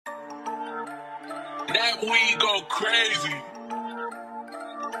That weed go crazy.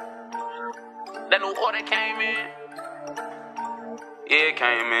 That new order came in. Yeah, it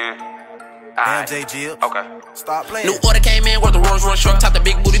came in. Damn, J. Jill. Okay. Stop playing. New order came in worth a Rolls Royce truck. Top the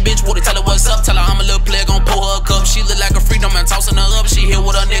big booty bitch, Woody, tell her what's up. Tell her I'm a little player, gon' pull her a cup. She look like a freedom man, tossing her up. She here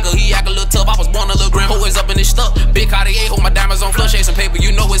with her nigga, he act a little tough. I was born a little grim, always up in this stuff. Big Cartier, hold my diamonds on flush, chasing paper,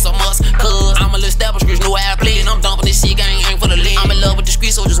 you know it's a must. Cause I'm a little established, no athlete, and I'm dumping this shit, gang ain't for the lean. I'm in love with the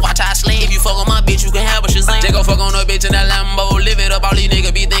street, so just watch how I sling. If you fuck on my bitch, you can have a Shazam. They gon' fuck on her bitch in that Lambo. Live it up, all these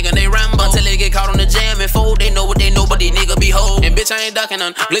niggas be thinking they Rambo. Until they get caught on the jam and fold, they know what they know, but these niggas be hoe. And bitch, I ain't ducking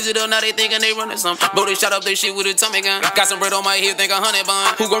none. Blizzard up, now they thinking they running some. Bro, they shot up their shit with a tummy gun. Got some bread on my head, think 100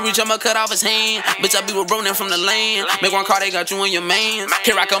 bun. Who gon' reach, I'ma cut off his hand. Bitch, I be with Ronin from the lane. Make one car, they got you in your mans.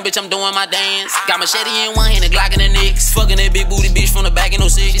 Here I come, bitch, I'm doing my dance. Got machete in one hand, a Glock in the next. Fucking that big booty bitch from the back in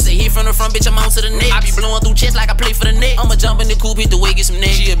 06. She say he from the front, bitch, I'm on to the neck. I be blowing through chest like I play for the neck. I'ma jump in the coupe, hit the way, get some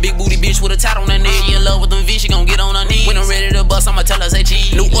neck. She a big booty bitch with a tat on her neck. She in love with them V, she gon' get on her knees. When I'm ready to bust, I'ma tell her, say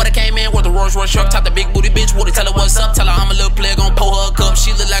cheese. New order came in worth a Rolls Royce truck. Top the big booty bitch, Woody, tell her what's up. Tell her I'm a little player, gon' pull her a cup. She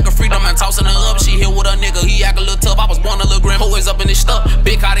look like a freedom man, tossing her up. She here with her nigga, he act a little tough. I was born a little grim, always up in this stuff.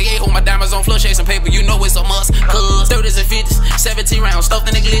 Big Cartier, hold my diamonds on flush, chasing paper, you know it's a must. Cause 30s and 50s, 17 rounds, stuffed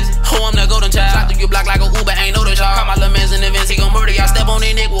in the glizzy. Oh, I'm the golden child. Slide through your block like a Uber, ain't know the y'all. Call my little mans in events, he gon' murder y'all. Step on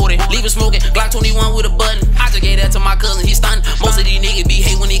their neck, Woody, leave it smoking. Glock 21 with a button. I just gave that to my cousin, he stunned. Most of these niggas be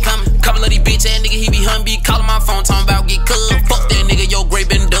hate when he coming. Couple of these bitch ass niggas, he be be calling my phone, talking about get cut. Fuck that nigga, yo, great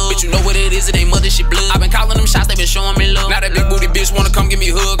been dub. Bitch, you know what it is, it ain't mother shit blood. I been calling them shots, they been showing me love. Now that big booty bitch wanna come give me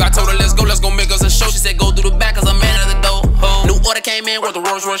a hug. I told her let's go make us a show. She said go through the back, cause I'm man at the door. New order came in worth a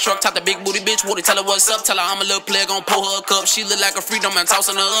Rolls Royce truck. Top the big booty bitch, Woody, tell her what's up. Tell her I'm a little player, gon' pull her a cup. She look like a freedom man,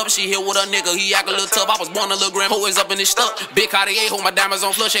 tossing her up. She here with her nigga, he act a little tough. I was born a little grim, always up in this stuff. Big Cartier, hold my diamonds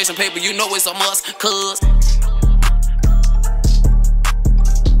on flush, chasing paper, you know it's a must. Cause